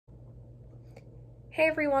Hey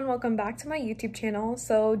everyone, welcome back to my YouTube channel.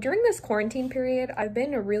 So during this quarantine period, I've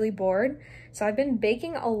been really bored. So I've been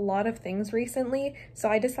baking a lot of things recently. So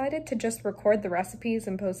I decided to just record the recipes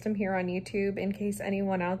and post them here on YouTube in case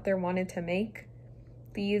anyone out there wanted to make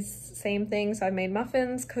these same things. I've made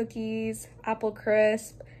muffins, cookies, apple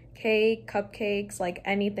crisp, cake, cupcakes, like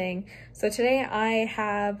anything. So today I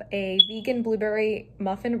have a vegan blueberry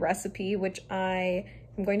muffin recipe, which I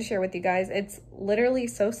am going to share with you guys. It's literally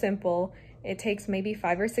so simple. It takes maybe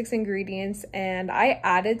 5 or 6 ingredients, and I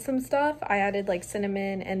added some stuff. I added like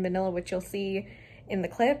cinnamon and vanilla, which you'll see in the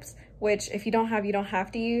clips, which if you don't have, you don't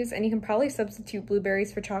have to use. And you can probably substitute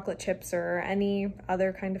blueberries for chocolate chips or any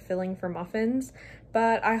other kind of filling for muffins.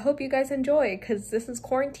 But I hope you guys enjoy, because this is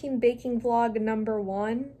quarantine baking vlog number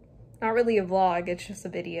 1. Not really a vlog, it's just a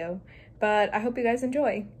video. But I hope you guys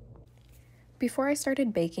enjoy. Before I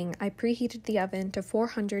started baking, I preheated the oven to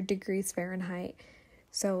 400 degrees Fahrenheit.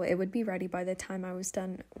 So it would be ready by the time I was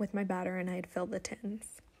done with my batter and I had filled the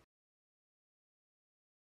tins.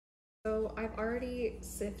 So I've already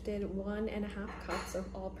sifted 1.5 cups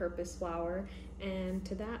of all-purpose flour, and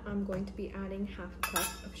to that I'm going to be adding 1/2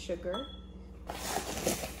 cup of sugar.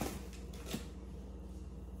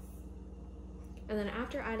 And then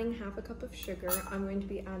after adding 1/2 cup of sugar, I'm going to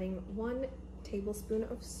be adding 1 tablespoon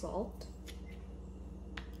of salt.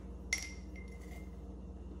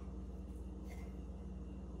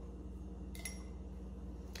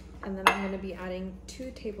 And then I'm going to be adding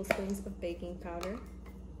 2 tablespoons of baking powder.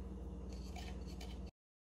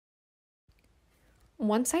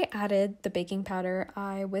 Once I added the baking powder,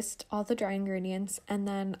 I whisked all the dry ingredients, and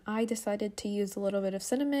then I decided to use a little bit of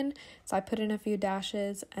cinnamon, so I put in a few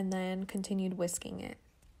dashes and then continued whisking it.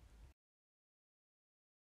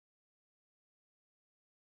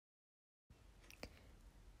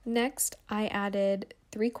 Next, I added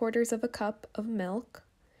 3/4 cup of milk,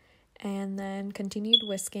 and then continued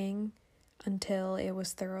whisking until it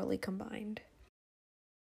was thoroughly combined.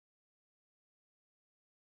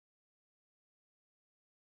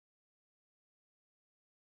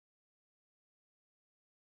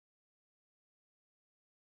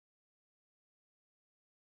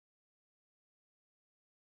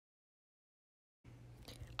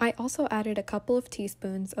 I also added a couple of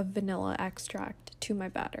teaspoons of vanilla extract to my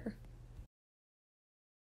batter.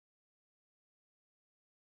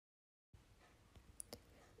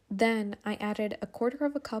 Then I added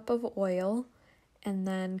 1/4 cup of oil and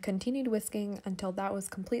then continued whisking until that was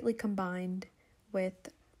completely combined with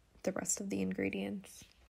the rest of the ingredients.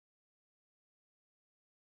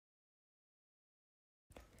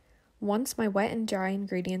 Once my wet and dry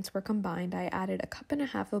ingredients were combined, I added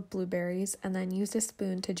 1.5 cups of blueberries and then used a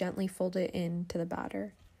spoon to gently fold it into the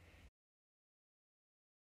batter.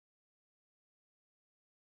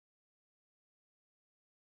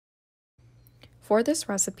 For this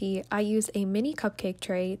recipe, I used a mini cupcake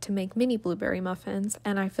tray to make mini blueberry muffins,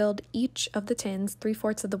 and I filled each of the tins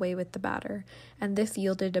 3/4 of the way with the batter, and this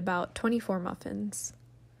yielded about 24 muffins.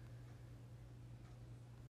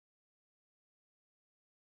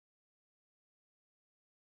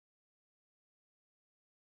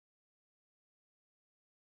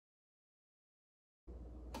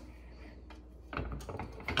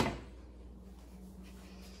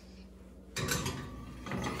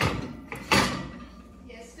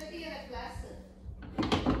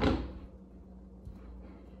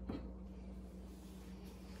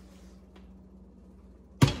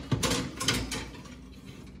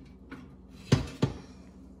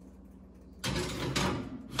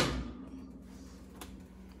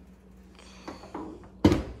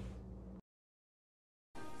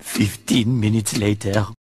 "15 minutes later."